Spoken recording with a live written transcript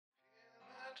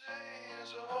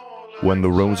When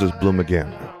the Roses Bloom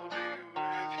Again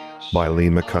by Lee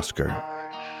McCusker.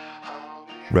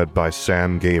 Read by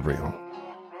Sam Gabriel.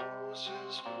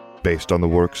 Based on the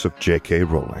works of J.K.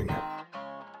 Rowling.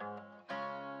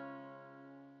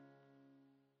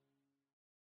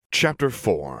 Chapter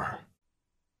 4.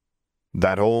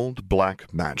 That Old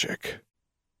Black Magic.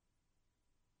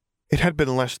 It had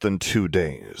been less than 2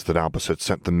 days that Albus had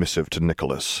sent the missive to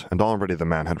Nicholas, and already the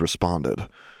man had responded.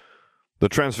 The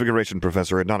Transfiguration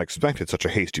Professor had not expected such a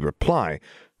hasty reply,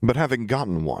 but having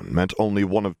gotten one meant only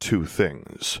one of two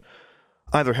things.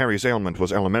 Either Harry's ailment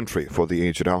was elementary for the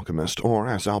aged alchemist, or,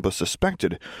 as Albus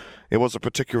suspected, it was a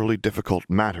particularly difficult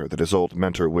matter that his old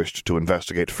mentor wished to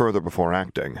investigate further before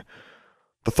acting.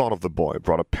 The thought of the boy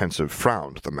brought a pensive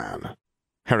frown to the man.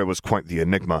 Harry was quite the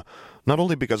enigma, not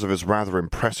only because of his rather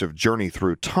impressive journey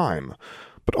through time,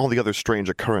 but all the other strange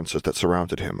occurrences that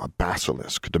surrounded him, a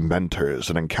basilisk, dementors,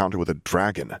 an encounter with a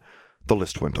dragon. The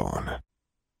list went on.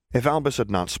 If Albus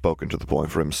had not spoken to the boy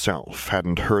for himself,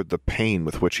 hadn't heard the pain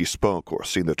with which he spoke or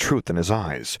seen the truth in his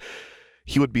eyes,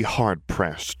 he would be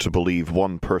hard-pressed to believe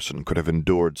one person could have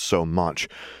endured so much,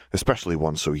 especially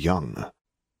one so young.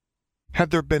 Had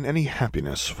there been any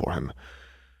happiness for him?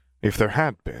 If there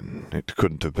had been, it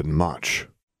couldn't have been much.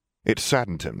 It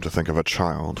saddened him to think of a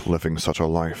child living such a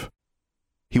life.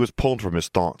 He was pulled from his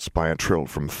thoughts by a trill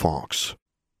from Fawkes.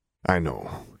 "I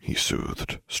know," he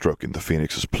soothed, stroking the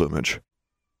phoenix's plumage.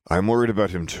 "I'm worried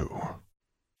about him too."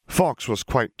 Fawkes was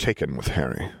quite taken with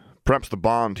Harry. Perhaps the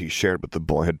bond he shared with the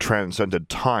boy had transcended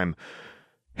time.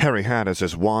 Harry had as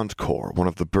his wand core one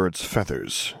of the bird's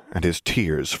feathers, and his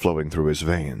tears flowing through his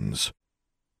veins.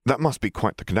 That must be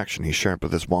quite the connection he shared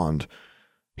with his wand.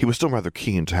 He was still rather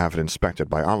keen to have it inspected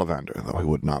by Ollivander, though he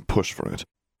would not push for it.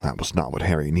 That was not what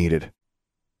Harry needed.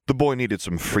 The boy needed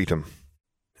some freedom,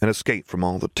 an escape from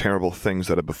all the terrible things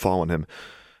that had befallen him,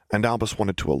 and Albus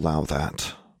wanted to allow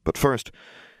that. But first,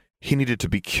 he needed to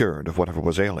be cured of whatever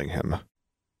was ailing him.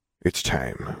 "It's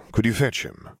time. Could you fetch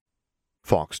him?"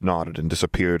 Fawkes nodded and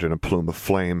disappeared in a plume of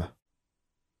flame.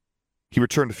 He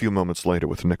returned a few moments later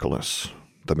with Nicholas.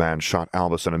 The man shot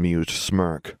Albus an amused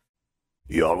smirk.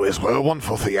 "You always were one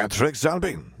for theatrics,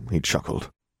 Albie," he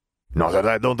chuckled. "Not that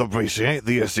I don't appreciate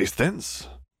the assistance."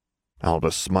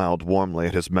 Albus smiled warmly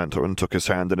at his mentor and took his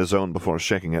hand in his own before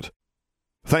shaking it.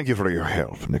 "Thank you for your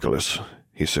help, Nicholas,"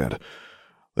 he said.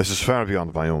 "This is far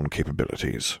beyond my own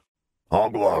capabilities."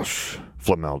 "Hogwash,"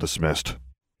 Flamel dismissed.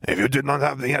 "If you did not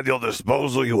have me at your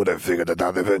disposal, you would have figured it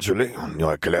out eventually.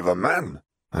 You're a clever man,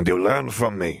 and you learn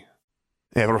from me."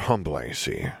 "Ever humble, I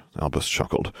see," Albus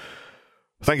chuckled.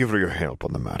 "Thank you for your help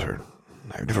on the matter.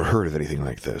 I've never heard of anything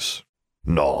like this."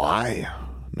 "Nor I,"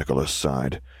 Nicholas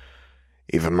sighed.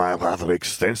 "Even my rather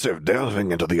extensive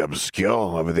delving into the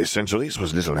obscure over the centuries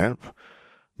was little help,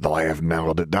 though I have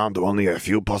narrowed it down to only a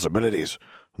few possibilities,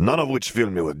 none of which fill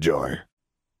me with joy.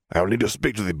 I'll need to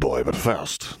speak to the boy, but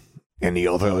first, any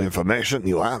other information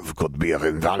you have could be of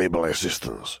invaluable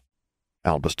assistance."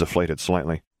 Albus deflated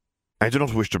slightly. "I do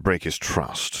not wish to break his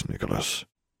trust, Nicholas."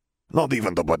 "Not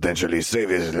even to potentially save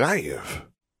his life,"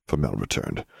 Flamel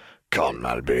returned. "Come,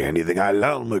 Albie, anything I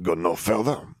learn will go no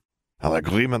further. Our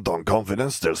agreement on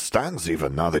confidence still stands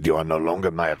even now that you are no longer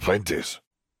my apprentice."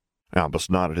 Albus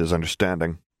nodded his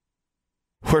understanding.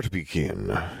 "Where to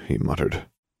begin?" he muttered.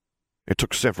 It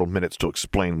took several minutes to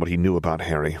explain what he knew about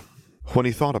Harry. When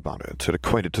he thought about it, it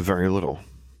equated to very little,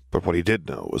 but what he did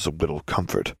know was of little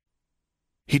comfort.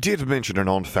 He did mention an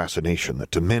odd fascination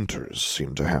that Dementors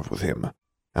seemed to have with him,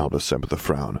 Albus said with a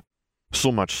frown.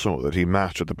 So much so that he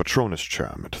mastered the Patronus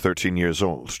charm at 13 years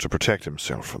old to protect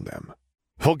himself from them.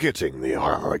 "Forgetting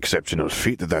the exceptional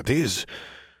feat that is,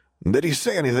 did he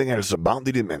say anything else about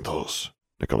the Dementors?"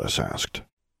 Nicholas asked.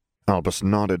 Albus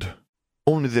nodded.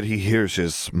 "Only that he hears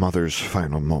his mother's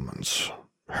final moments,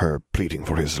 her pleading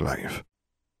for his life."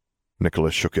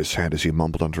 Nicholas shook his head as he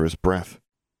mumbled under his breath.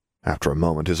 After a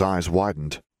moment his eyes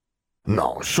widened.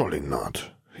 "No, surely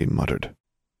not," he muttered.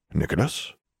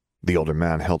 "Nicholas?" The older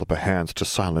man held up a hand to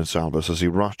silence Albus as he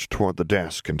rushed toward the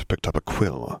desk and picked up a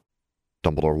quill.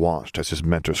 Dumbledore watched as his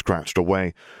mentor scratched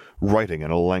away, writing in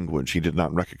a language he did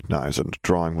not recognize and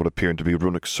drawing what appeared to be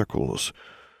runic circles.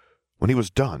 When he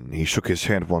was done, he shook his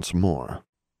head once more.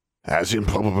 "As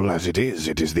improbable as it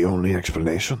is the only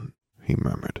explanation," he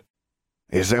murmured.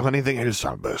 "Is there anything else,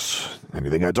 Albus?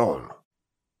 Anything at all?"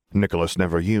 Nicholas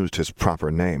never used his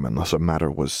proper name unless a matter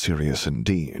was serious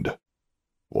indeed.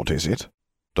 "What is it?"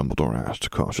 Dumbledore asked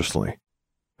cautiously.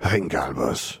 "Think,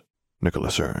 Albus,"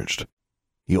 Nicholas urged.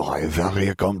 "You are a very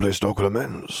accomplished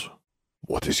occlumens.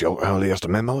 What is your earliest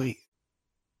memory?"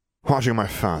 "Watching my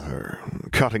father,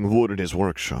 cutting wood in his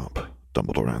workshop,"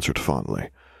 Dumbledore answered fondly.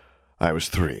 I was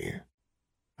 3.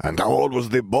 And how old was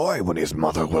the boy when his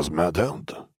mother was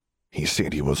murdered? He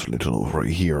said he was a little over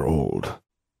a year old.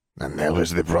 And there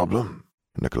is the problem,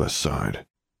 Nicholas sighed.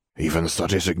 Even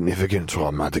such a significant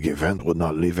traumatic event would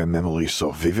not leave a memory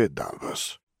so vivid,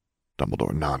 Albus.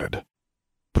 Dumbledore nodded.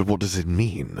 But what does it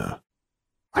mean?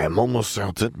 I am almost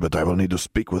certain, but I will need to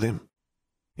speak with him.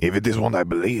 If it is what I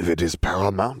believe, it is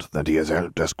paramount that he is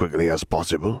helped as quickly as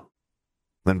possible.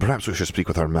 Then perhaps we should speak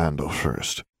with Armando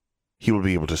first. He will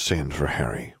be able to send for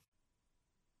Harry.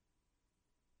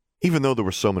 Even though there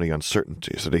were so many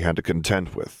uncertainties that he had to contend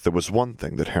with, there was one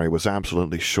thing that Harry was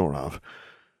absolutely sure of.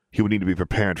 He would need to be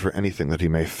prepared for anything that he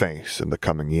may face in the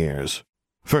coming years.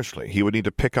 Firstly, he would need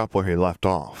to pick up where he left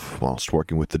off whilst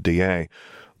working with the DA,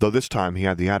 though this time he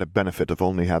had the added benefit of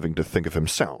only having to think of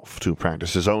himself to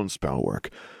practice his own spell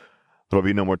work. There would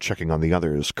be no more checking on the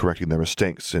others, correcting their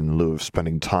mistakes in lieu of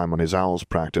spending time on his owl's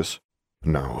practice.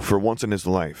 No, for once in his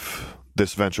life,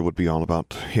 this venture would be all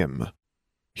about him.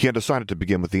 He had decided to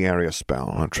begin with the area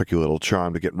spell, a tricky little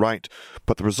charm to get right,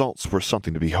 but the results were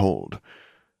something to behold.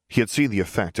 He had seen the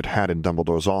effect it had in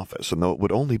Dumbledore's office, and though it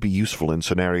would only be useful in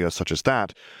scenarios such as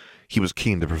that, he was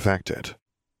keen to perfect it.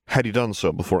 Had he done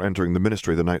so before entering the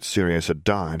Ministry the night Sirius had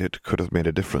died, it could have made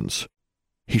a difference.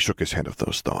 He shook his head at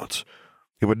those thoughts.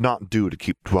 It would not do to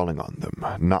keep dwelling on them,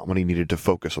 not when he needed to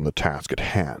focus on the task at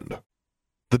hand.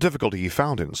 The difficulty he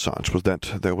found in such was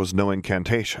that there was no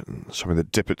incantation, something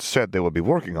that Dippet said they would be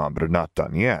working on but had not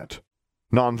done yet.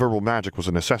 Non-verbal magic was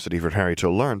a necessity for Harry to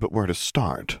learn, but where to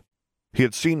start? He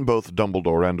had seen both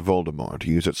Dumbledore and Voldemort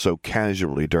use it so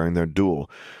casually during their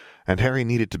duel, and Harry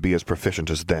needed to be as proficient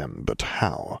as them, but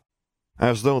how?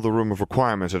 As though the Room of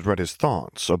Requirements had read his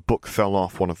thoughts, a book fell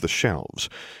off one of the shelves,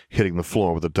 hitting the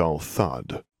floor with a dull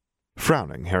thud.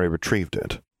 Frowning, Harry retrieved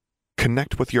it.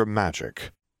 Connect with your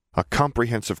magic. A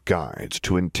comprehensive guide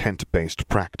to intent-based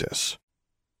practice.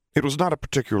 It was not a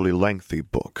particularly lengthy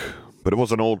book, but it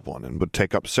was an old one and would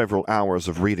take up several hours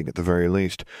of reading at the very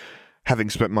least.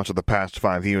 Having spent much of the past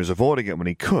 5 years avoiding it when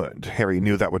he could, Harry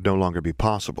knew that would no longer be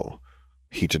possible.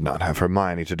 He did not have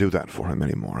Hermione to do that for him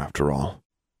anymore, after all.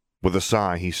 With a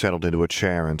sigh, he settled into a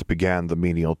chair and began the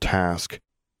menial task.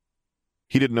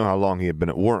 He didn't know how long he had been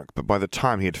at work, but by the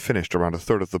time he had finished around a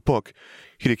third of the book,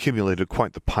 he'd accumulated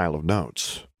quite the pile of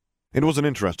notes. It was an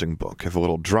interesting book, if a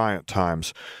little dry at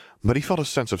times, but he felt a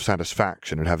sense of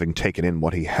satisfaction in having taken in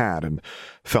what he had and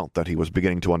felt that he was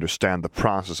beginning to understand the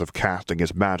process of casting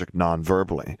his magic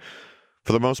non-verbally.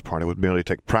 For the most part, it would merely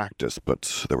take practice,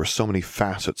 but there were so many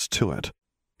facets to it.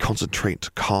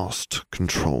 Concentrate, cost,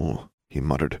 control, he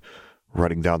muttered,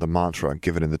 writing down the mantra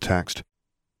given in the text.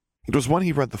 It was when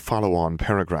he read the follow-on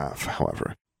paragraph,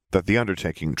 however, that the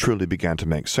undertaking truly began to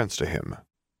make sense to him.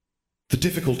 The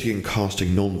difficulty in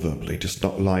casting non-verbally does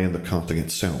not lie in the casting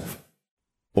itself.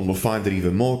 One will find that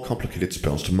even more complicated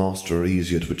spells to master are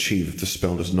easier to achieve if the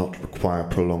spell does not require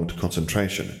prolonged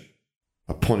concentration.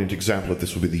 A poignant example of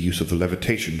this will be the use of the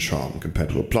levitation charm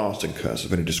compared to a blasting curse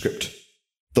of any descript.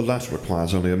 The latter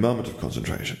requires only a moment of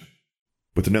concentration,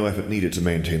 with no effort needed to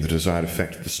maintain the desired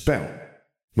effect of the spell.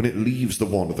 When it leaves the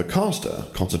wand of the caster,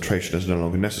 concentration is no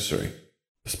longer necessary.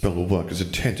 The spell will work as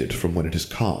intended from when it is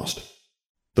cast.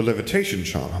 The levitation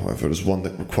charm, however, is one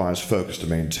that requires focus to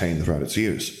maintain throughout its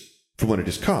use. For when it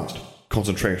is cast,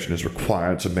 concentration is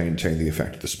required to maintain the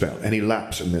effect of the spell. Any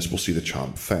lapse in this will see the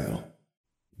charm fail.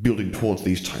 Building towards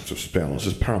these types of spells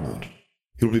is paramount.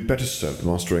 You will be better served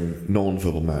mastering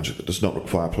non-verbal magic that does not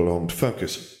require prolonged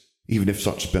focus, even if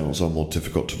such spells are more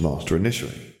difficult to master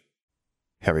initially.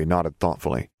 Harry nodded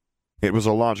thoughtfully. It was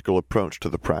a logical approach to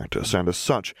the practice, and as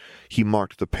such, he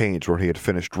marked the page where he had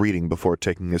finished reading before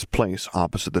taking his place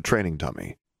opposite the training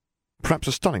dummy. Perhaps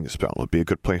a stunning spell would be a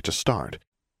good place to start.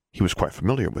 He was quite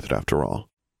familiar with it, after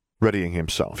all. Readying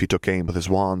himself, he took aim with his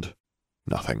wand.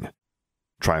 Nothing.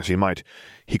 Try as he might,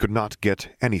 he could not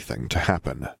get anything to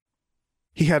happen.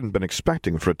 He hadn't been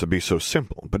expecting for it to be so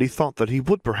simple, but he thought that he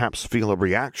would perhaps feel a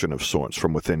reaction of sorts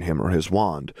from within him or his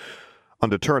wand.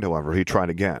 Undeterred, however, he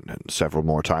tried again, and several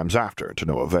more times after, to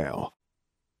no avail.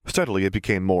 Steadily it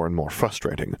became more and more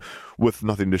frustrating. With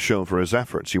nothing to show for his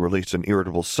efforts, he released an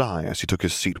irritable sigh as he took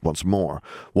his seat once more,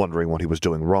 wondering what he was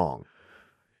doing wrong.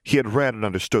 He had read and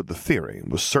understood the theory,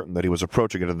 and was certain that he was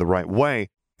approaching it in the right way,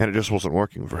 and it just wasn't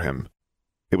working for him.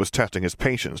 It was testing his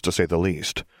patience, to say the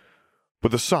least.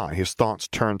 With a sigh, his thoughts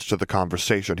turned to the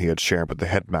conversation he had shared with the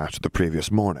headmaster the previous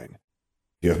morning.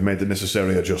 You have made the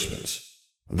necessary adjustments.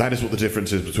 That is what the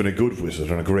difference is between a good wizard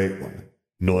and a great one,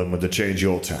 knowing when to change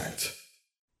your tact.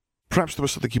 Perhaps there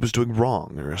was something he was doing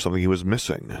wrong, or something he was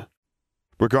missing.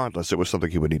 Regardless, it was something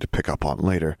he would need to pick up on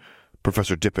later.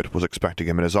 Professor Dippet was expecting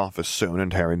him in his office soon,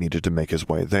 and Harry needed to make his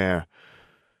way there.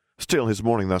 Still, his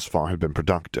morning thus far had been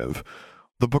productive.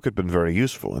 The book had been very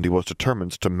useful, and he was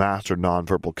determined to master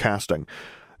nonverbal casting.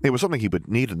 It was something he would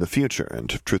need in the future,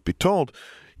 and, if truth be told,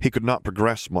 he could not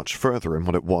progress much further in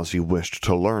what it was he wished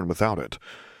to learn without it.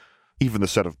 Even the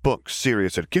set of books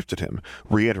Sirius had gifted him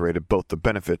reiterated both the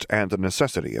benefit and the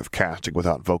necessity of casting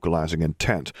without vocalizing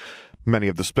intent. Many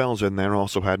of the spells in there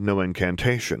also had no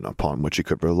incantation upon which he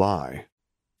could rely.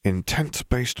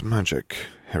 Intent-based magic,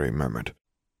 Harry murmured.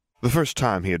 The first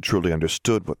time he had truly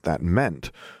understood what that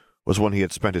meant was when he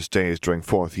had spent his days during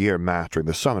fourth year mastering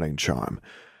the summoning charm.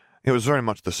 It was very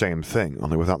much the same thing,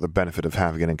 only without the benefit of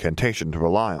having an incantation to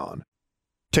rely on.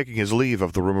 Taking his leave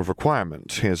of the Room of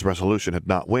Requirement, his resolution had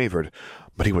not wavered,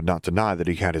 but he would not deny that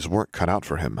he had his work cut out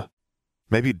for him.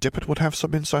 Maybe Dippet would have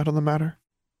some insight on the matter?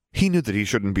 He knew that he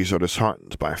shouldn't be so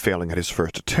disheartened by failing at his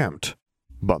first attempt,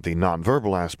 but the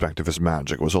nonverbal aspect of his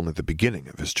magic was only the beginning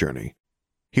of his journey.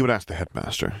 He would ask the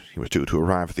headmaster. He was due to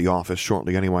arrive at the office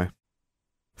shortly anyway.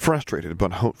 Frustrated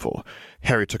but hopeful,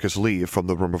 Harry took his leave from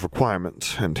the Room of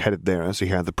Requirement and headed there as he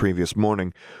had the previous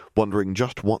morning, wondering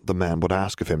just what the man would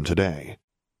ask of him today.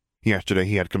 Yesterday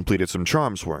he had completed some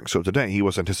charms work, so today he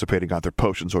was anticipating either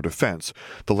potions or defense,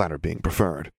 the latter being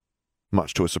preferred.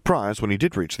 Much to his surprise, when he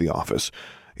did reach the office,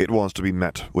 it was to be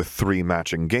met with 3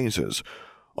 matching gazes,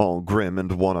 all grim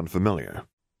and one unfamiliar.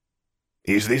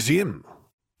 "Is this him?"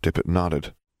 Dippet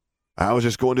nodded. "I was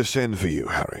just going to send for you,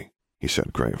 Harry," he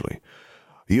said gravely.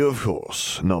 "You, of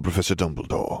course, know Professor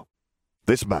Dumbledore.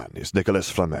 This man is Nicholas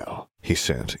Flamel," he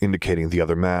said, indicating the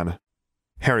other man.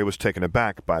 Harry was taken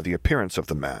aback by the appearance of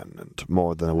the man, and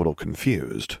more than a little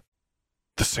confused.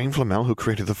 The same Flamel who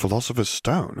created the Philosopher's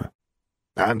Stone?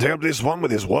 "And helped this one with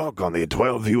his work on the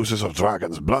 12 uses of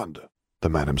dragon's blood," the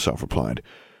man himself replied.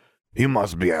 "You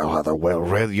must be a rather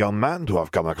well-read young man to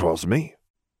have come across me."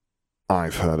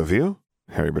 "I've heard of you,"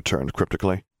 Harry returned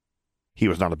cryptically. He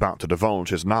was not about to divulge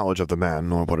his knowledge of the man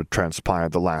nor what had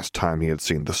transpired the last time he had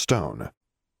seen the stone.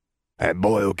 "A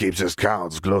boy who keeps his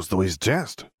cards close to his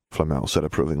chest," Flamel said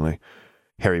approvingly.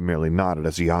 Harry merely nodded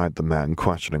as he eyed the man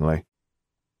questioningly.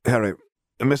 "Harry,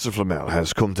 Mr. Flamel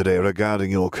has come today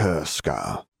regarding your curse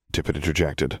scar," Dippet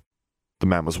interjected. The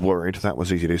man was worried, that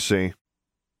was easy to see.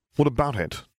 "What about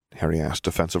it?" Harry asked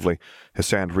defensively,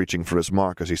 his hand reaching for his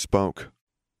mark as he spoke.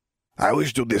 "I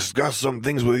wish to discuss some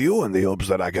things with you in the hopes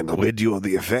that I can rid you of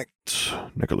the effects,"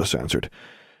 Nicholas answered.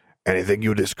 "Anything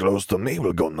you disclose to me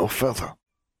will go no further."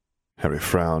 Harry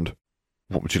frowned.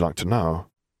 "What would you like to know?"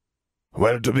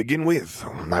 "Well, to begin with,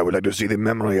 I would like to see the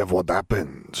memory of what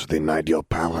happened the night your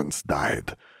parents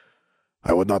died.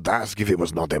 I would not ask if it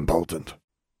was not important."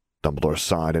 Dumbledore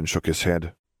sighed and shook his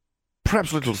head.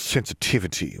 "Perhaps a little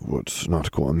sensitivity would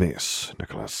not go amiss,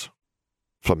 Nicholas."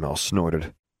 Flamel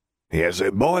snorted. "He is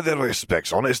a boy that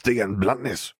respects honesty and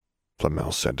bluntness,"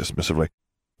 Flamel said dismissively.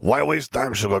 "Why waste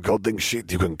time sugarcoating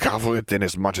shit? You can cover it in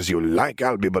as much as you like,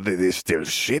 Albie, but it is still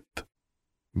shit."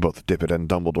 Both Dippet and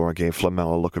Dumbledore gave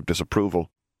Flamel a look of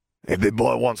disapproval. "If the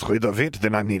boy wants rid of it,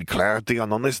 then I need clarity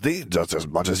and honesty just as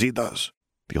much as he does,"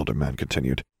 the older man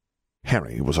continued.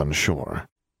 Harry was unsure.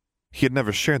 He had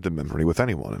never shared the memory with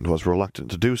anyone and was reluctant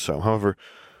to do so. However,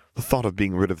 the thought of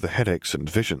being rid of the headaches and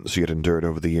visions he had endured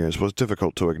over the years was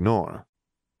difficult to ignore.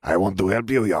 "I want to help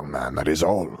you, young man, that is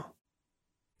all."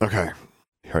 "Okay,"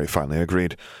 Harry finally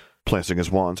agreed, placing his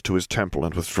wand to his temple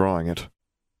and withdrawing it.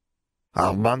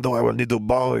 "Armando, I will need to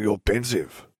borrow your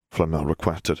pensive," Flamel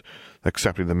requested,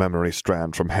 accepting the memory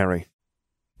strand from Harry.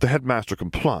 The headmaster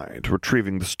complied,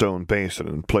 retrieving the stone basin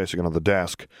and placing it on the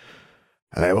desk.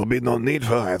 "There will be no need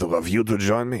for either of you to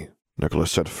join me,"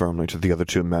 Nicholas said firmly to the other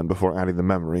 2 men before adding the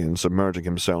memory and submerging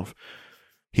himself.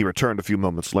 He returned a few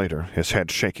moments later, his head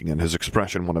shaking and his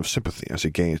expression one of sympathy as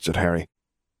he gazed at Harry.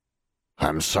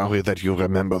 "I'm sorry that you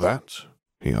remember that,"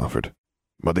 he offered.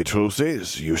 "But the truth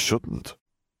is, you shouldn't.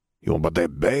 You were but a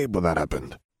babe when that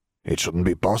happened. It shouldn't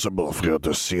be possible for you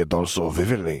to see it all so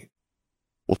vividly."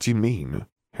 "What do you mean?"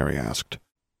 Harry asked.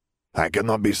 "I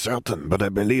cannot be certain, but I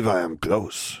believe I am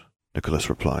close,"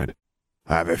 Nicholas replied.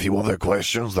 "I have a few other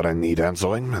questions that I need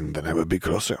answering, and then I will be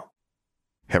closer."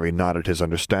 Harry nodded his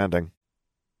understanding.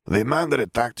 "The man that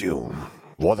attacked you,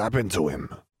 what happened to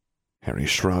him?" Harry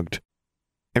shrugged.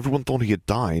 "Everyone thought he had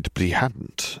died, but he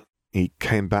hadn't. He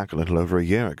came back a little over a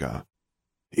year ago."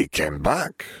 "He came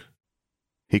back?"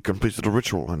 "He completed a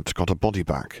ritual and got a body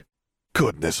back."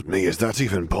 "Goodness me, is that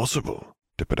even possible?"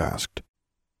 Dippet asked.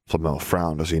 Flamel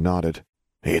frowned as he nodded.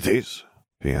 "It is,"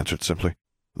 he answered simply.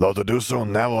 "Though to do so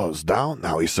narrows down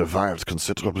how he survived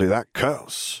considerably. That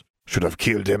curse should have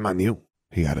killed him and you,"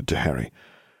 he added to Harry.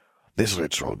 "This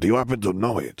ritual, do you happen to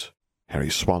know it?" Harry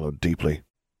swallowed deeply.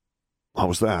 "I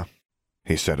was there,"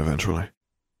 he said eventually.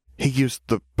 "He used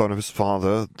the bone of his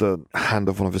father, the hand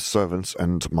of one of his servants,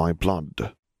 and my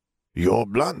blood." "Your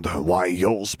blood? Why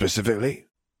yours specifically?"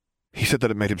 "He said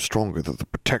that it made him stronger, that the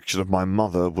protection of my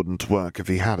mother wouldn't work if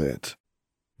he had it."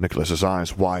 Nicholas's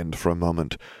eyes widened for a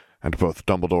moment, and both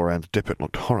Dumbledore and Dippet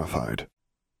looked horrified.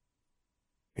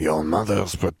 "Your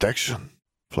mother's protection?"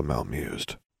 Flamel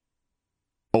mused.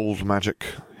 "Old magic,"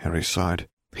 Harry sighed.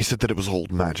 "He said that it was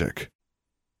old magic."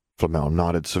 Flamel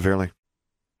nodded severely.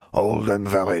 "Old and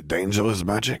very dangerous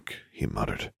magic," he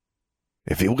muttered.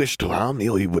 "If he wished to harm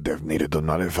you, he would have needed to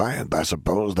nullify it. I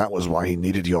suppose that was why he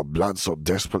needed your blood so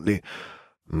desperately.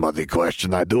 But the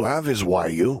question I do have is why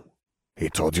you? He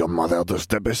told your mother to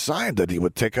step aside, that he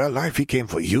would take her life. He came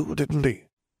for you, didn't he?"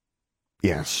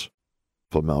 "Yes."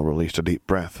 Flamel released a deep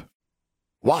breath.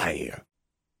 "Why?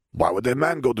 Why would a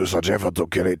man go to such effort to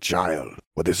kill a child?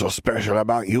 What is so special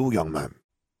about you, young man?"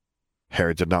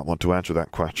 Harry did not want to answer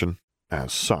that question.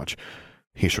 As such,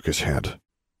 he shook his head.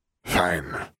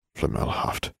 "Fine," Flamel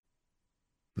huffed.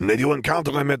 "Did you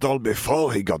encounter him at all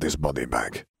before he got his body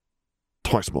back?"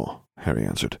 "Twice more," Harry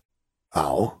answered.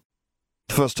 "How?"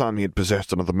 "The first time he had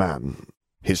possessed another man,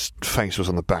 his face was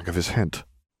on the back of his head."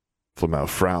 Flamel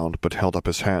frowned, but held up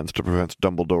his hands to prevent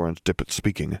Dumbledore and Dippet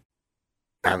speaking.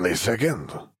 "And the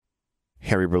second?"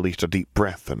 Harry released a deep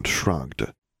breath and shrugged.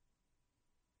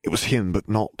 "It was him, but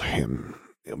not him.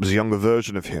 It was a younger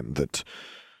version of him that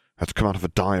had come out of a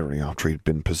diary after he'd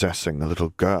been possessing a little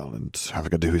girl and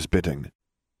having her do his bidding."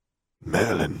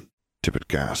 "Merlin," Tippet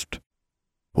gasped.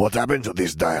 "What happened to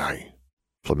this diary?"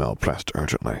 Flamel pressed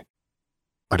urgently.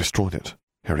 "I destroyed it,"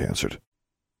 Harry answered.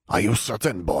 "Are you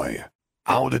certain, boy?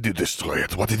 How did you destroy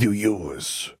it? What did you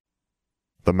use?"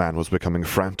 The man was becoming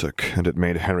frantic, and it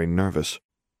made Harry nervous.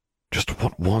 Just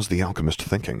what was the alchemist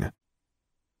thinking?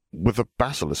 "With a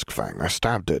basilisk fang, I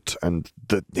stabbed it, and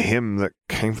the him that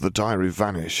came for the diary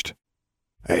vanished."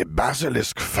 "A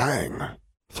basilisk fang?"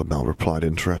 Flamel replied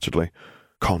interestedly,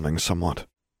 calming somewhat.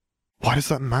 "Why does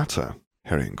that matter?"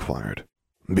 Harry inquired.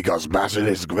 "Because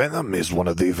basilisk venom is one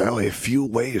of the very few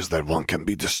ways that one can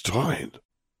be destroyed."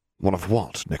 "One of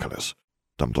what, Nicholas?"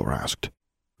 Dumbledore asked.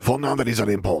 "For now that is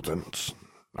unimportant.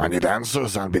 I need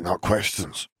answers and not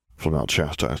questions," Flamel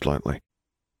chastised lightly.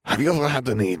 "Have you ever had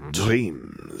any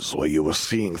dreams where you were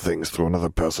seeing things through another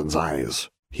person's eyes?"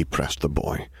 He pressed the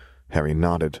boy. Harry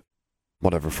nodded.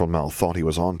 Whatever Flamel thought he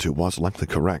was on to was likely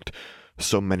correct.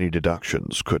 So many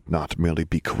deductions could not merely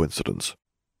be coincidence.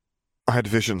 "I had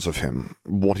visions of him,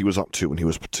 what he was up to when he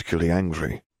was particularly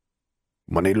angry."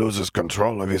 "When he loses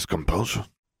control of his composure?"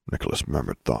 Nicholas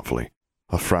murmured thoughtfully,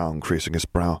 a frown creasing his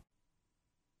brow.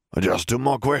 "Just 2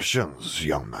 more questions,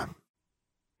 young man."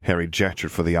 Harry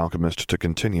gestured for the alchemist to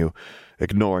continue,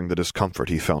 ignoring the discomfort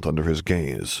he felt under his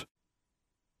gaze.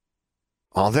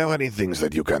 "Are there any things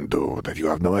that you can do that you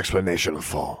have no explanation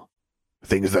for?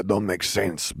 Things that don't make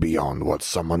sense beyond what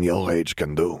someone your age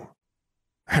can do?"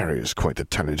 "Harry is quite a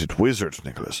talented wizard,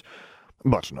 Nicholas,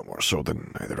 but no more so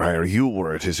than either I or you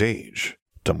were at his age,"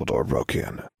 Dumbledore broke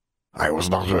in. "I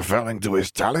was not referring to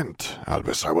his talent,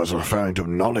 Albus. I was referring to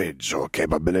knowledge or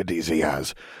capabilities he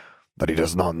has that he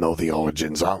does not know the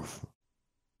origins of."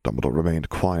 Dumbledore remained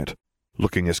quiet,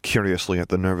 looking as curiously at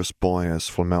the nervous boy as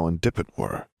Flamel and Dippet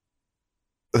were.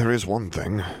 "There is one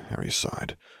thing," Harry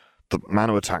sighed. "The man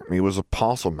who attacked me was a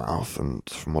Parselmouth, and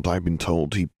from what I've been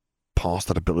told, he passed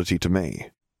that ability to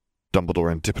me."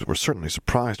 Dumbledore and Dippet were certainly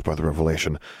surprised by the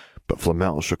revelation, but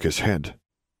Flamel shook his head.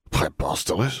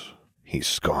 "Preposterous," he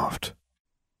scoffed.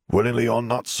 "Willingly or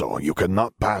not so, you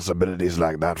cannot pass abilities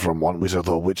like that from one wizard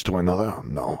or witch to another.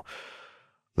 No.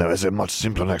 There is a much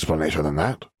simpler explanation than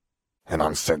that. An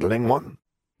unsettling one.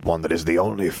 One that is the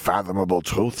only fathomable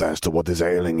truth as to what is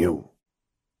ailing you."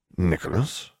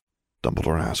 "Nicholas?"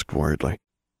 Dumbledore asked worriedly.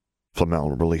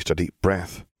 Flamel released a deep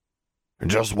breath.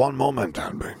 "Just one moment,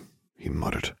 Albert," he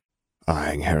muttered,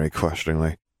 eyeing Harry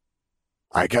questioningly.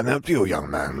 "I can help you, young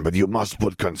man, but you must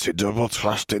put considerable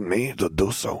trust in me to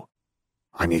do so.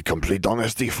 I need complete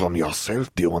honesty from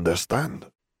yourself, do you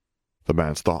understand?" The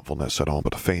man's thoughtfulness had all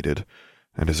but faded,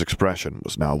 and his expression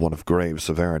was now one of grave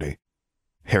severity.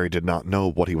 Harry did not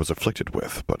know what he was afflicted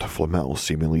with, but Flamel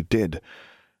seemingly did,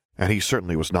 and he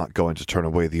certainly was not going to turn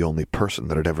away the only person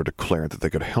that had ever declared that they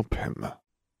could help him.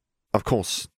 "Of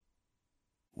course."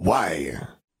 "Why?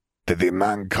 Did the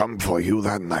man come for you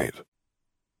that night?"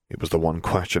 It was the one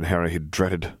question Harry had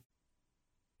dreaded.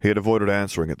 He had avoided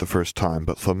answering it the first time,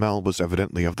 but Flamel was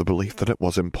evidently of the belief that it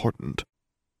was important.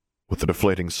 With a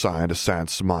deflating sigh and a sad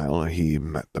smile, he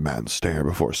met the man's stare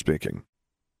before speaking.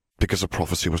 "Because a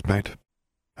prophecy was made."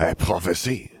 "A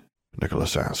prophecy?"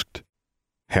 Nicholas asked.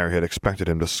 Harry had expected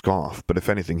him to scoff, but if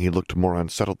anything he looked more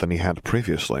unsettled than he had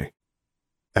previously.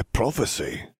 "A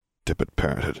prophecy?" Tippet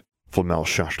parroted. Flamel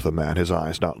shushed the man, his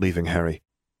eyes not leaving Harry.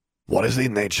 "What is the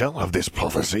nature of this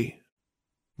prophecy?"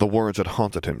 The words had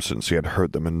haunted him since he had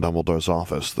heard them in Dumbledore's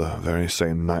office the very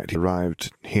same night he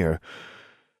arrived here.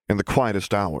 In the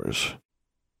quietest hours,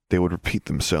 they would repeat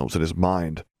themselves in his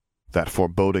mind, that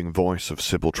foreboding voice of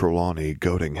Sybil Trelawney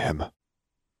goading him.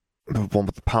 "The one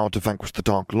with the power to vanquish the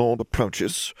Dark Lord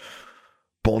approaches.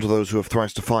 Born to those who have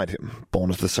thrice defied him, born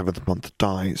as the seventh month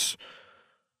dies.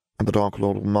 And the Dark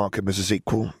Lord will mark him as his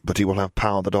equal, but he will have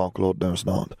power the Dark Lord knows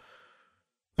not.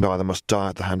 And either must die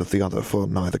at the hand of the other, for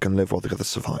neither can live while the other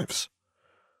survives.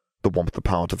 The one with the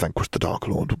power to vanquish the Dark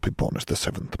Lord will be born as the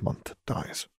seventh month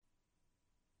dies."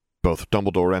 Both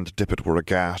Dumbledore and Tippet were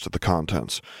aghast at the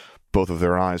contents, both of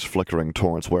their eyes flickering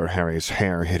towards where Harry's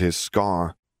hair hit his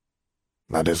scar.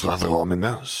 "That is rather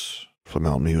ominous,"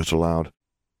 Flamel mused aloud.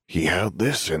 "He heard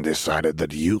this and decided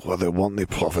that you were the one the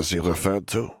prophecy referred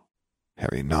to."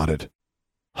 Harry nodded.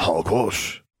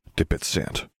 "Hogwash," Tippet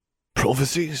said.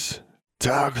 "Prophecies?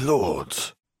 Dark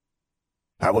Lords.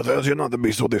 I would urge you not to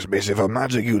be so dismissive of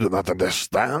magic you do not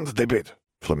understand, Tippet,"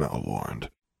 Flamel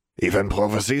warned. "Even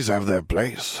prophecies have their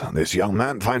place. This young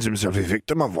man finds himself a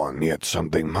victim of one, yet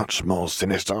something much more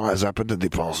sinister has happened in the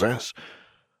process.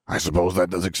 I suppose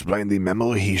that does explain the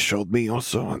memory he showed me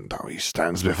also, and how he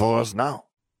stands before us now."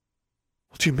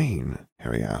 "What do you mean?"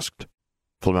 Harry asked.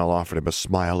 Flamel offered him a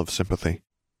smile of sympathy.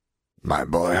 "My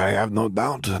boy, I have no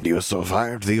doubt you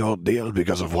survived the ordeal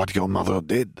because of what your mother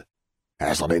did,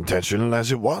 as unintentional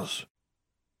as it was."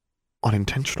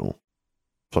 "Unintentional?"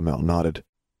 Flamel nodded.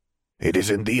 "It is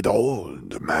indeed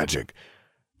old magic,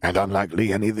 and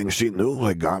unlikely anything she knew,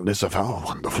 regardless of how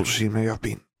wonderful she may have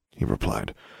been," he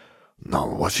replied. "No,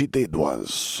 what she did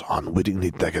was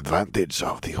unwittingly take advantage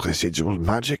of the residual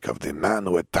magic of the man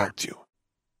who attacked you.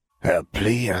 Her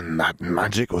plea and that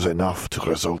magic was enough to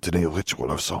result in a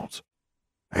ritual of sorts.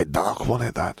 A dark one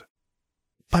at that."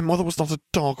 "My mother was not a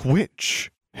dark witch,"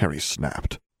 Harry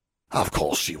snapped. "Of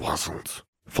course she wasn't,"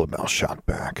 Flamel shot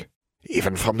back.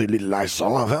 "Even from the little I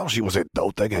saw of her, she was a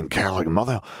doting and caring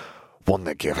mother, one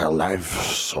that gave her life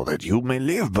so that you may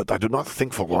live, but I do not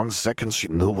think for 1 second she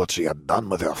knew what she had done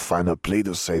with her final plea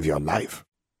to save your life."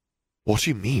 "What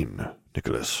do you mean,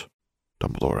 Nicholas?"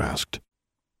 Dumbledore asked.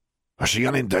 "She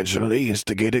unintentionally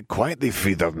instigated quite the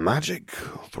feat of magic,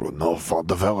 through no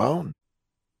fault of her own.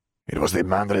 It was the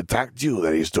man that attacked you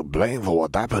that is to blame for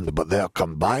what happened, but their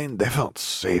combined efforts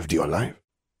saved your life,"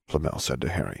 Flamel said to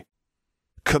Harry.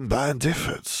 "Combined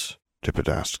efforts?" Tippet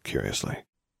asked curiously.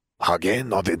 "Again,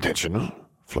 not intentional,"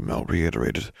 Flamel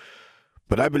reiterated.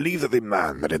 "But I believe that the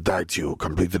man that attacked you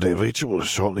completed a ritual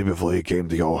shortly before he came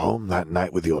to your home that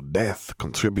night with your death,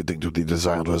 contributing to the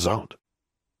desired result."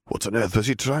 "What on earth was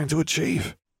he trying to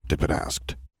achieve?" Tippet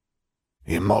asked.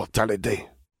 "Immortality,"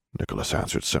 Nicholas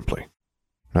answered simply.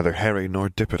 Neither Harry nor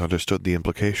Tippet understood the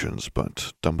implications,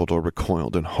 but Dumbledore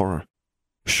recoiled in horror.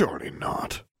 "Surely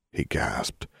not," he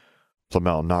gasped.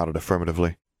 Flamel nodded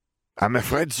affirmatively. "I'm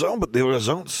afraid so, but the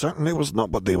result certainly was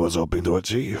not what he was hoping to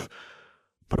achieve,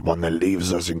 but one that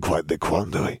leaves us in quite the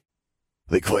quandary.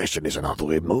 The question isn't how to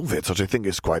remove it. Such a thing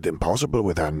is quite impossible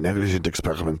without negligent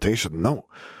experimentation, no.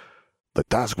 The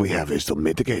task we have is to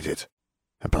mitigate it,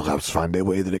 and perhaps find a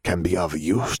way that it can be of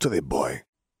use to the boy."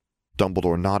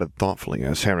 Dumbledore nodded thoughtfully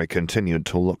as Harry continued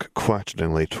to look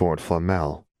questioningly toward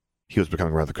Flamel. He was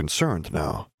becoming rather concerned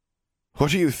now.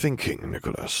 "What are you thinking,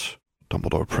 Nicholas?"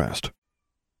 Dumbledore pressed.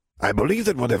 "I believe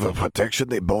that whatever protection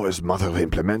the boy's mother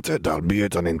implemented,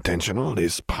 albeit unintentional,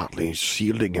 is partly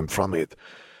shielding him from it.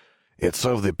 It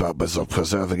served the purpose of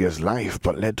preserving his life,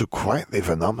 but led to quite the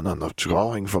phenomenon of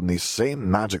drawing from the same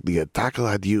magic the attacker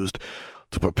had used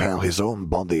to prepare his own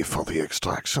body for the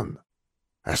extraction.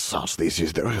 As such, this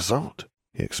is the result,"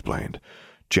 he explained,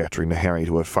 gesturing to Harry,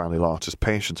 who had finally lost his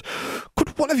patience.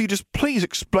 "Could one of you just please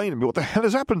explain to me what the hell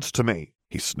has happened to me?"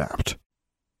 he snapped.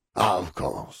 "Of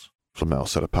course," Flamel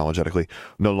said apologetically,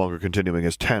 no longer continuing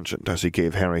his tangent as he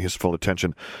gave Harry his full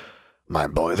attention. "My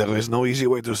boy, there is no easy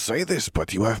way to say this,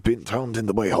 but you have been turned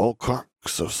into a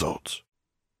Horcrux of sorts."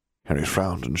 Harry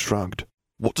frowned and shrugged.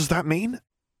 "What does that mean?"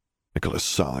 Nicholas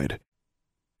sighed.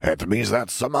 "It means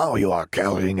that somehow you are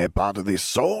carrying a part of the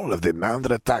soul of the man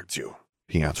that attacked you,"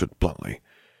 he answered bluntly.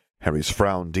 Harry's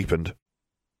frown deepened.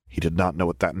 He did not know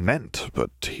what that meant, but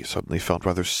he suddenly felt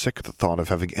rather sick at the thought of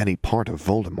having any part of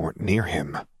Voldemort near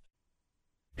him.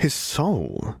 "His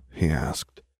soul?" he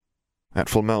asked. At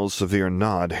Flamel's severe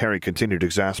nod, Harry continued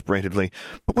exasperatedly,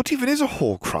 "But what even is a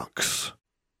Horcrux?"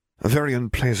 "A very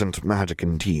unpleasant magic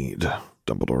indeed,"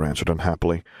 Dumbledore answered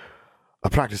unhappily. a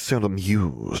practice seldom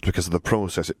used because of the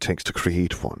process it takes to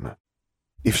create one.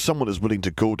 If someone is willing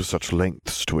to go to such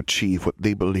lengths to achieve what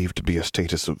they believe to be a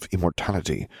status of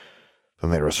immortality,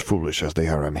 then they are as foolish as they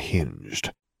are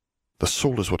unhinged. The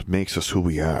soul is what makes us who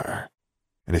we are,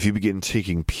 and if you begin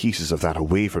taking pieces of that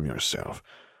away from yourself,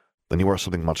 then you are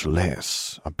something much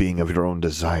less, a being of your own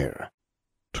desire.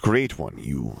 To create one,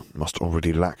 you must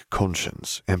already lack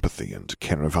conscience, empathy, and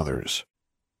care of others.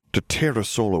 To tear a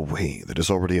soul away that is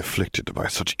already afflicted by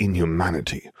such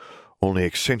inhumanity only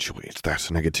accentuates that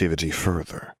negativity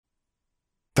further.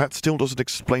 That still doesn't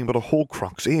explain what a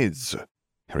Horcrux is,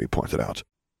 Harry pointed out.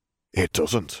 It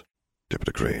doesn't, Tippett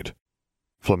agreed.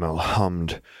 Flamel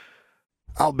hummed.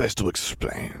 I'll best to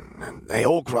explain. A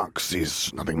Horcrux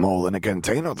is nothing more than a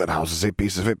container that houses a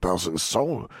piece of a person's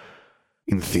soul.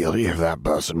 In theory, if that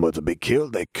person were to be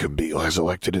killed, they could be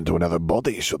resurrected into another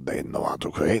body, should they know how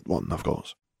to create one, of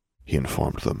course, he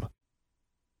informed them.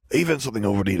 Even something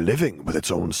already living with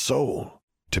its own soul,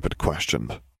 Tippett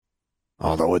questioned.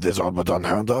 Although it is all but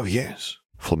unheard of, yes,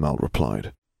 Flamel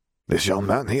replied. This young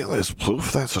man here is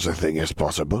proof that such a thing is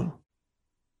possible.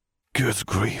 Good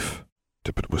grief,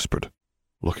 Tippett whispered,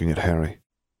 looking at Harry.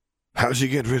 How'd you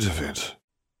get rid of it?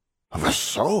 Of a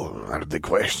soul, out of the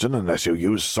question, unless you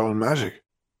use soul magic.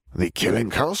 The killing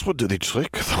curse would do the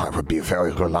trick, though I would be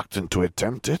very reluctant to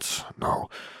attempt it. No,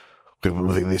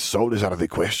 removing this soul is out of the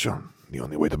question. The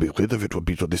only way to be rid of it would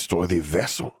be to destroy the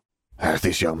vessel, as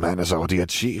this young man has already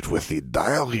achieved with the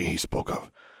diary he spoke of.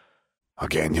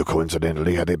 Again, you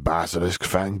coincidentally had a basilisk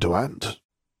fang to hand.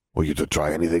 Were you to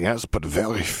try anything else but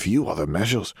very few other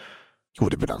measures, you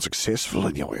would have been unsuccessful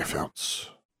in your efforts.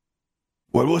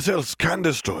 Well, what else can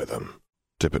destroy them?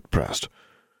 Tippett pressed.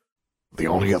 The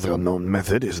only other known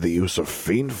method is the use of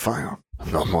fiend fire.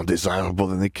 Not more desirable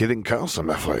than the killing curse, I'm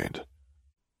afraid.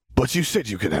 But you said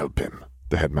you can help him,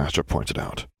 the headmaster pointed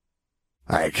out.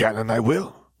 I can and I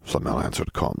will, Flamel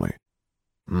answered calmly.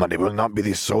 But it will not be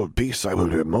the sole piece I will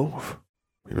remove.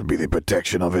 It will be the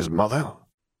protection of his mother.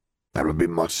 That will be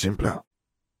much simpler.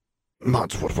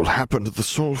 But what will happen to the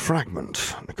soul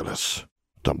fragment, Nicholas?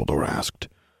 Dumbledore asked.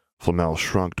 Flamel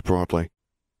shrugged broadly.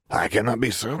 I cannot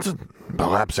be certain.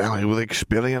 Perhaps Harry will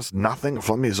experience nothing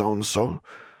from his own soul,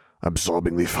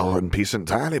 absorbing the fallen piece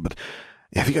entirely, but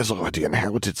if he has already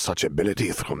inherited such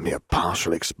ability through mere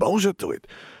partial exposure to it,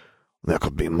 there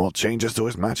could be more changes to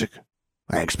his magic.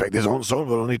 I expect his own soul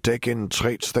will only take in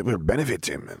traits that will benefit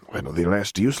him and render the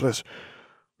rest useless.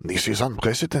 This is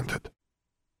unprecedented.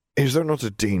 Is there not a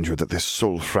danger that this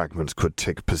soul fragment could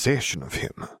take possession of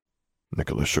him?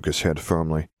 Nicholas shook his head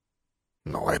firmly.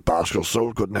 No, a partial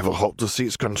soul could never hope to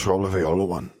seize control of a whole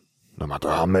one, no matter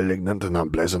how malignant and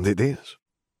unpleasant it is.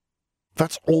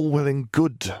 That's all well and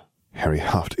good, Harry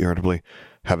huffed irritably,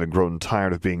 having grown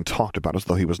tired of being talked about as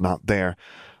though he was not there.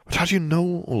 But how do you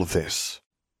know all of this?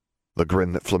 The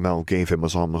grin that Flamel gave him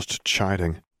was almost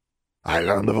chiding. I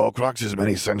learned of Horcruxes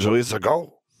many centuries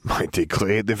ago. I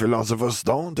declared the Philosopher's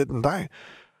Stone, didn't I?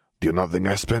 Do you not think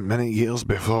I spent many years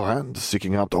beforehand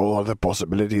seeking out all the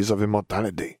possibilities of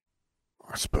immortality?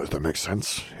 I suppose that makes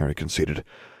sense, Harry conceded.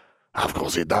 Of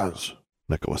course it does,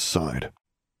 Nicholas sighed.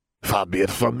 Far be it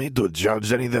from me to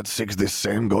judge any that seeks this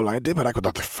same goal I did, but I could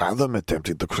not fathom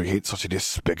attempting to create such a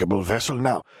despicable vessel.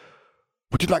 Now,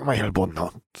 would you like my help or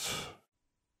not?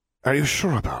 Are you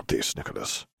sure about this,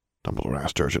 Nicholas? Dumbledore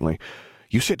asked urgently.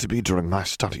 You said to me during my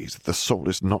studies that the soul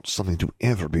is not something to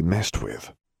ever be messed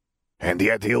with. And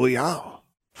yet here we are,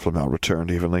 Flamel returned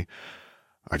evenly.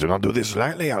 I do not do this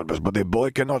lightly, Albus, but a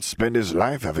boy cannot spend his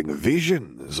life having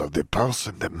visions of the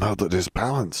person that murdered his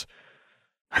parents.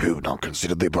 Have you not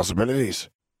considered the possibilities?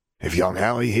 If young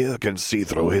Harry here can see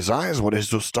through his eyes, what is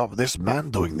to stop this man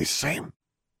doing the same?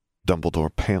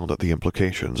 Dumbledore paled at the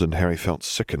implications, and Harry felt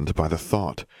sickened by the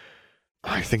thought.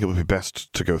 I think it would be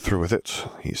best to go through with it,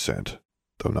 he said,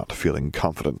 though not feeling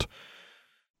confident.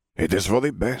 It is for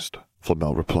the best,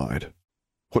 Flamel replied.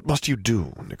 What must you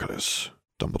do, Nicholas?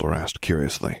 Dumbledore asked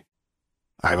curiously.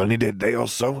 I will need a day or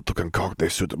so to concoct a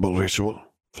suitable ritual,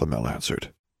 Flamel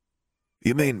answered.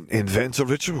 You mean invent a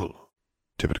ritual?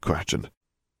 Tippett questioned.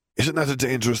 Isn't that a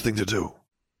dangerous thing to do?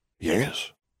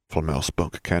 Yes, Flamel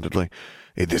spoke candidly.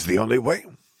 It is the only way.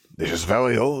 This is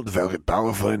very old, very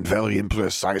powerful, and very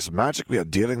imprecise magic we are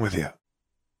dealing with here.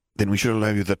 Then we should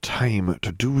allow you the time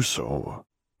to do so,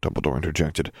 Dumbledore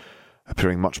interjected,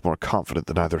 appearing much more confident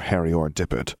than either Harry or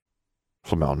Tippett.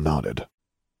 Flamel nodded.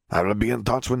 I will be in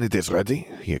touch when it is ready,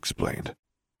 he explained.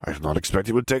 I do not expect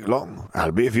it will take long.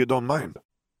 I'll be if you don't mind.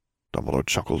 Dumbledore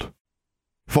chuckled.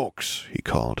 Fawkes, he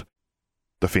called.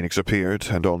 The phoenix appeared,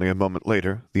 and only a moment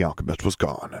later the alchemist was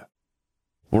gone.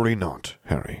 Worry not,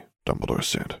 Harry, Dumbledore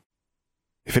said.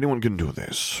 If anyone can do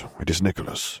this, it is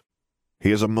Nicholas.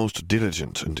 He is a most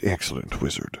diligent and excellent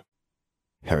wizard.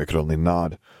 Harry could only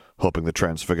nod, hoping the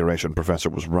Transfiguration Professor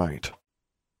was right.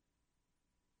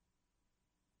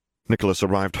 Nicholas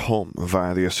arrived home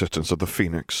via the assistance of the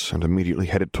Phoenix and immediately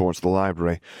headed towards the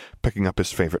library, picking up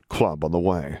his favorite club on the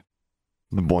way.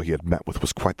 The boy he had met with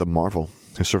was quite the marvel,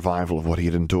 his survival of what he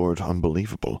had endured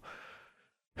unbelievable.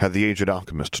 Had the aged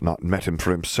alchemist not met him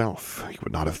for himself, he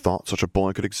would not have thought such a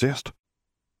boy could exist.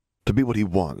 To be what he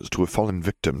was, to have fallen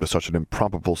victim to such an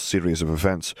improbable series of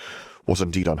events, was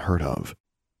indeed unheard of.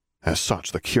 As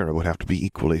such, the cure would have to be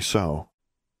equally so.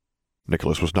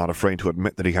 Nicholas was not afraid to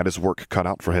admit that he had his work cut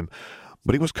out for him,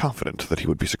 but he was confident that he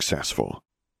would be successful.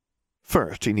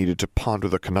 First, he needed to ponder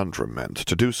the conundrum, and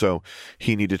to do so,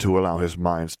 he needed to allow his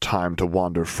mind's time to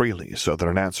wander freely so that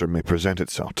an answer may present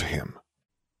itself to him.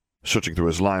 Searching through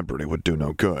his library would do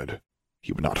no good.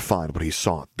 He would not find what he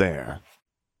sought there.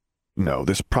 No,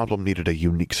 this problem needed a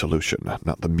unique solution,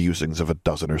 not the musings of a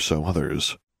dozen or so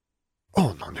others.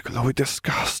 "Oh, no, Niccolo, we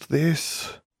discussed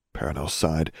this," Perenelle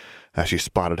sighed, as she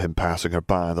spotted him passing her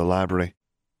by in the library.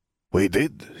 "We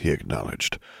did," he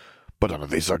acknowledged. "But under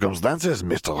these circumstances,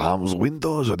 Mr. Harm's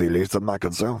windows are the least of my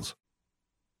concerns."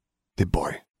 "The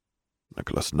boy,"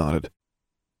 Nicholas nodded.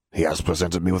 "He has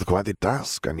presented me with quite the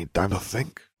task. I need time to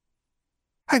think."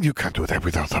 "And you can't do that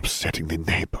without upsetting the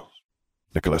neighbors."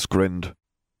 Nicholas grinned.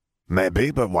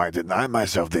 "Maybe, but why deny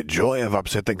myself the joy of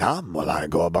upsetting Harm while I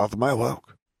go about my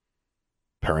work?"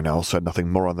 Perenelle said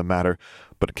nothing more on the matter,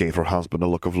 but gave her husband a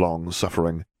look of long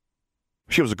suffering.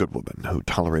 She was a good woman who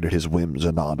tolerated his whims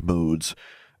and odd moods.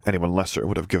 Anyone lesser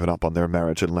would have given up on their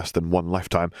marriage in less than one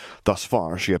lifetime. Thus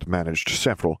far she had managed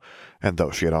several, and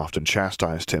though she had often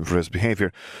chastised him for his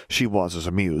behavior, she was as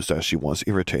amused as she was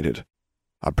irritated.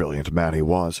 A brilliant man he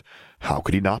was. How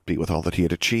could he not be with all that he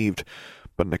had achieved?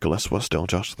 But Nicholas was still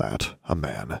just that, a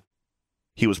man.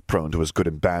 He was prone to as good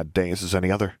and bad days as any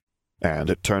other, and,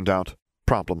 it turned out,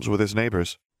 problems with his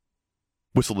neighbors.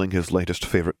 Whistling his latest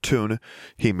favorite tune,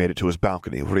 he made it to his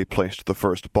balcony where he placed the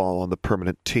first ball on the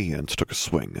permanent tee and took a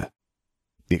swing.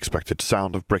 The expected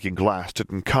sound of breaking glass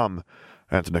didn't come,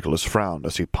 and Nicholas frowned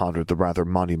as he pondered the rather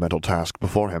monumental task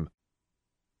before him.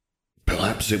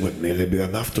 "Perhaps it would merely be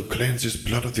enough to cleanse his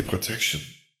blood of the protection."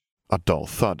 A dull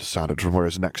thud sounded from where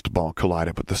his next ball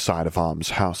collided with the side of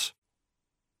Ahm's house.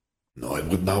 "No, it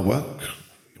would not work.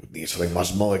 It would need something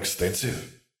much more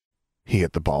extensive." He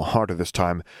hit the ball harder this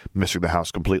time, missing the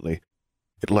house completely.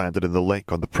 It landed in the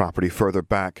lake on the property further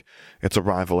back, its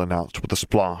arrival announced with a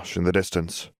splosh in the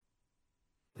distance.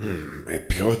 A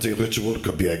purity ritual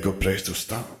could be a good place to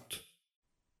start."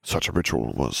 Such a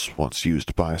ritual was once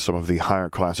used by some of the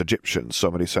higher-class Egyptians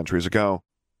so many centuries ago.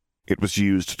 It was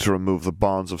used to remove the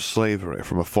bonds of slavery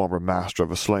from a former master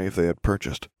of a slave they had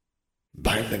purchased.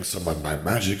 "Binding someone by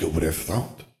magic, who would have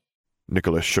thought?"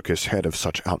 Nicholas shook his head of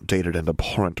such outdated and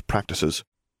abhorrent practices.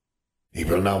 "It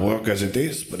will not work as it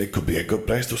is, but it could be a good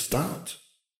place to start.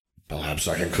 Perhaps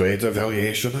I can create a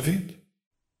variation of it."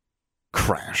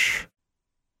 Crash.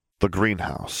 The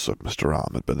greenhouse of Mr.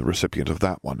 Ahm had been the recipient of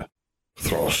that one.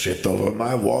 "Throw shit over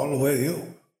my wall, will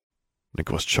you?"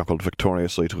 Nicholas chuckled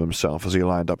victoriously to himself as he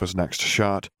lined up his next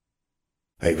shot.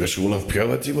 "A ritual of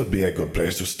purity would be a good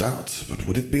place to start, but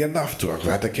would it be enough to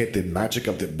eradicate the magic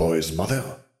of the boy's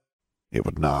mother?" It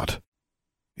would not.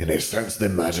 "In a sense, the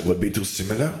magic would be too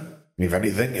similar. If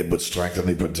anything, it would strengthen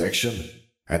the protection,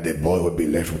 and the boy would be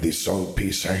left with the sole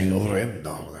piece hanging over him.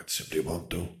 No, that simply won't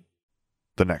do."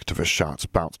 The next of his shots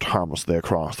bounced harmlessly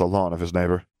across the lawn of his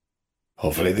neighbor.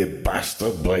 "Hopefully the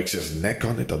bastard breaks his neck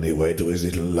on it on the way to his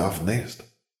little love nest."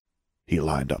 He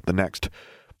lined up the next,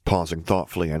 pausing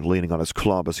thoughtfully and leaning on his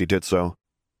club as he did so.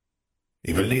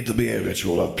 "It will need to be a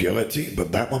ritual of purity,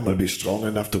 but that one will be strong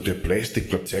enough to replace the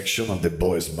protection of the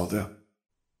boy's mother.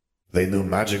 The new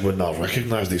magic would not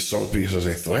recognize the soul piece as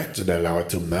a threat and allow it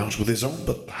to merge with his own,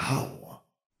 but how?"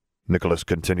 Nicholas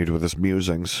continued with his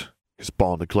musings, his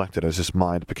ball neglected as his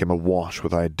mind became awash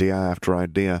with idea after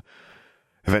idea.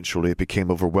 Eventually it became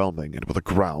overwhelming, and with a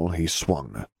growl he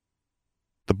swung.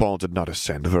 The ball did not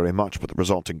ascend very much, but the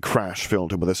resulting crash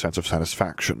filled him with a sense of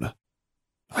satisfaction.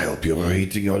 "I hope you were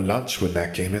eating your lunch when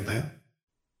that came in there."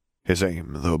 His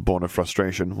aim, though born of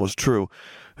frustration, was true,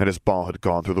 and his ball had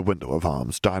gone through the window of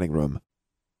Ahm's dining room.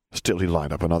 Still he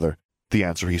lined up another, the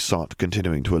answer he sought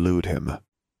continuing to elude him.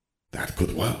 "That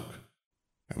could work.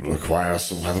 It would require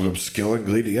some rather obscure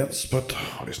ingredients, but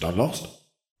all is not lost.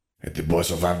 If the boy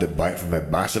survived a bite from a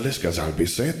basilisk, as Albie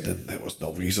said, then there was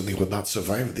no reason he would not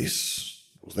survive this.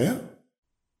 Was there?"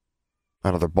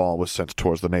 Another ball was sent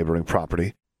towards the neighboring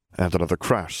property, and another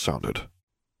crash sounded.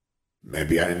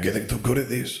 "Maybe I am getting too good at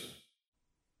this."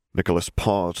 Nicholas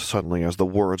paused suddenly as the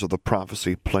words of the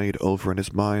prophecy played over in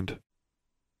his mind.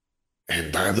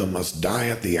 And either must die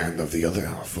at the hand of the other,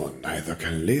 for neither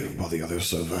can live while the other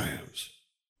survives.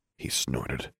 He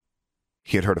snorted.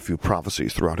 He had heard a few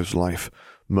prophecies throughout his life,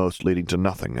 most leading to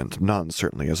nothing, and none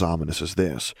certainly as ominous as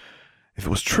this. If it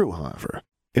was true, however,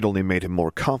 it only made him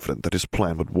more confident that his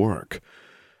plan would work.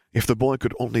 If the boy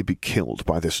could only be killed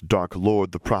by this dark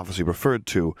lord the prophecy referred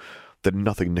to, then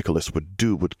nothing Nicholas would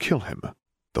do would kill him,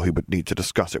 though he would need to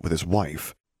discuss it with his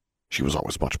wife. She was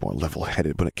always much more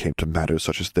level-headed when it came to matters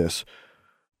such as this.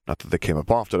 Not that they came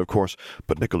up often, of course,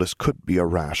 but Nicholas could be a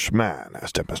rash man,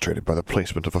 as demonstrated by the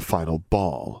placement of a final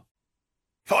ball.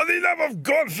 For the love of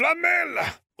God, Flamel!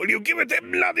 Will you give it a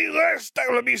bloody rest?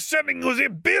 I will be sending you the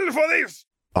bill for this!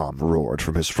 Roared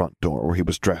from his front door, where he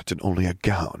was dressed in only a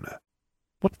gown.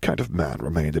 What kind of man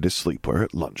remained in his sleepwear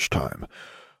at lunchtime?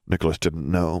 Nicholas didn't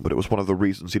know, but it was one of the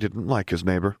reasons he didn't like his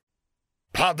neighbor.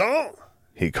 Pardon?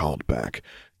 He called back,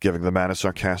 giving the man a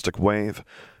sarcastic wave,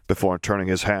 before turning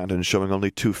his hand and showing only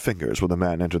 2 fingers when the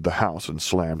man entered the house and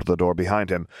slammed the door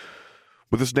behind him.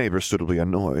 With his neighbor suitably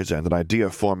annoyed and an idea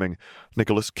forming,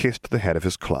 Nicholas kissed the head of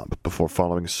his club before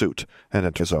following suit and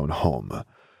entered his own home.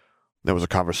 There was a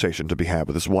conversation to be had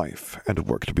with his wife, and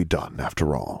work to be done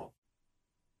after all.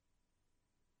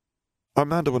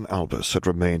 Armando and Albus had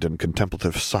remained in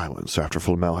contemplative silence after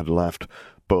Flamel had left,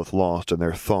 both lost in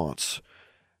their thoughts.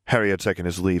 Harry had taken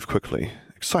his leave quickly,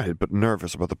 excited but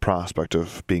nervous about the prospect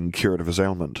of being cured of his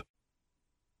ailment.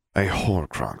 A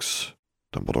Horcrux,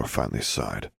 Dumbledore finally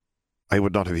sighed. I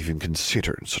would not have even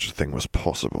considered such a thing was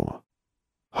possible.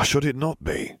 Should it not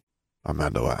be?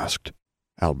 Armando asked.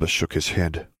 Albus shook his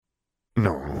head.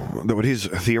 No, though it is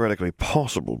theoretically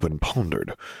possible when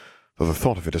pondered, though the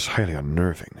thought of it is highly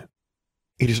unnerving.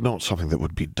 It is not something that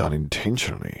would be done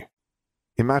intentionally.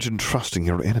 Imagine trusting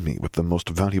your enemy with the most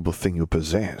valuable thing you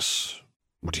possess.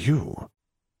 Would you?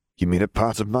 You mean a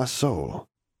part of my soul?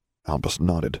 Albus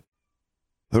nodded.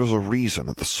 There is a reason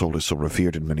that the soul is so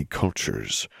revered in many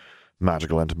cultures,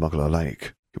 magical and muggle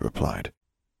alike, he replied.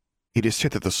 It is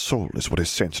said that the soul is what is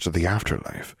sent to the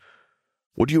afterlife.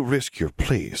 Would you risk your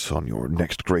place on your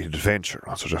next great adventure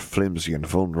on such a flimsy and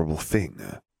vulnerable thing?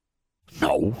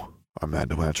 No,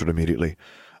 Armando answered immediately.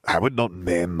 I would not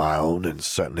maim my own, and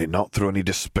certainly not through any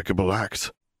despicable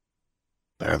act.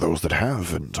 There are those that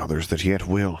have, and others that yet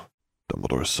will,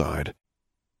 Dumbledore sighed.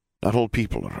 Not all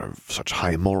people are of such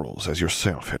high morals as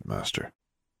yourself, Headmaster.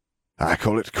 I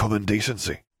call it common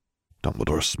decency.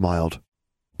 Dumbledore smiled.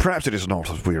 Perhaps it is not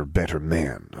that we are better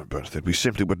men, but that we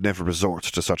simply would never resort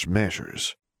to such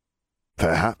measures.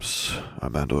 Perhaps,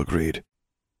 Armando agreed.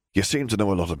 You seem to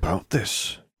know a lot about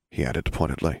this, he added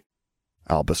pointedly.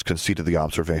 Albus conceded the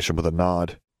observation with a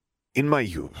nod. In my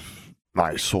youth,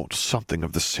 I sought something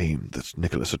of the same that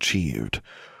Nicholas achieved,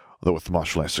 though with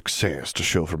much less success to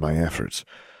show for my efforts.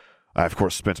 I of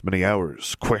course spent many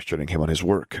hours questioning him on his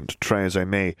work, and try as I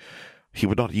may, he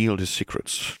would not yield his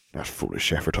secrets, a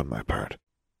foolish effort on my part.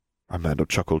 Armando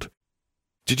chuckled.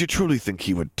 Did you truly think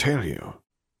he would tell you?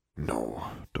 No,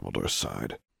 Dumbledore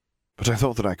sighed. But I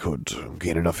thought that I could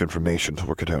gain enough information to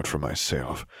work it out for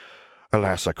myself.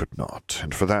 Alas, I could not,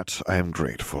 and for that I am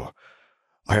grateful.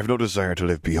 I have no desire to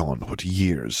live beyond what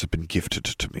years have been gifted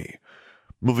to me.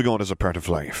 Moving on is a part of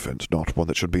life, and not one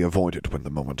that should be avoided when the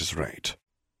moment is right.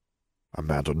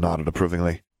 Armando nodded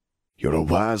approvingly. You're a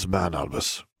wise man,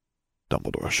 Albus.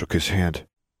 Dumbledore shook his head.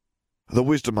 The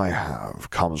wisdom I have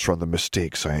comes from the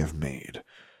mistakes I have made.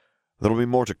 There will be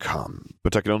more to come,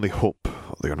 but I can only hope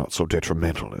they are not so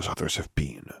detrimental as others have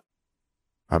been.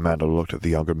 Armando looked at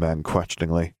the younger man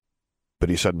questioningly, but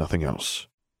he said nothing else.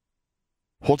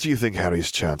 What do you think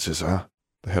Harry's chances are?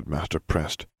 The headmaster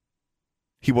pressed.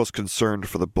 He was concerned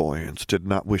for the boy and did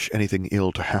not wish anything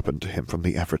ill to happen to him from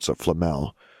the efforts of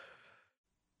Flamel.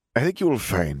 I think you will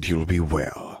find he will be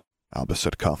well, Albus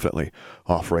said confidently,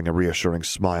 offering a reassuring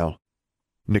smile.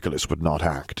 Nicholas would not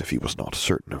act if he was not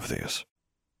certain of this.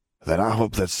 Then I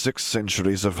hope that 6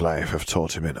 centuries of life have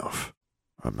taught him enough,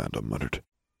 Armando muttered.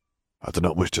 I do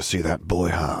not wish to see that boy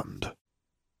harmed.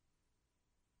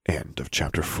 End of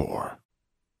Chapter 4.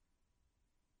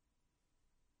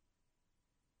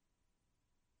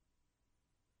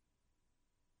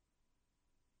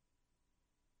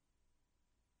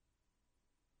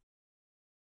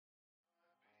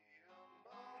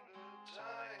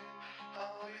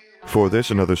 For this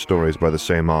and other stories by the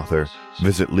same author,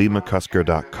 visit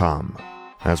leemccusker.com,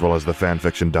 as well as the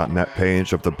fanfiction.net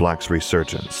page of The Black's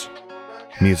Resurgence.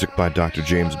 Music by Dr.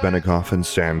 James Benegoff and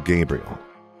Sam Gabriel.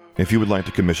 If you would like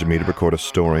to commission me to record a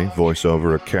story,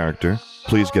 voiceover, or character,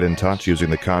 please get in touch using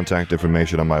the contact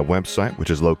information on my website, which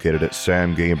is located at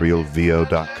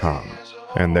samgabrielvo.com.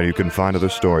 And there you can find other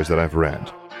stories that I've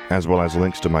read, as well as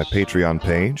links to my Patreon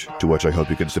page, to which I hope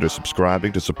you consider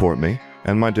subscribing to support me,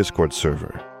 and my Discord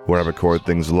server, where I record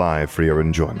things live for your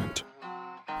enjoyment.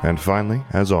 And finally,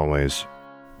 as always,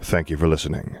 thank you for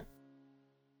listening.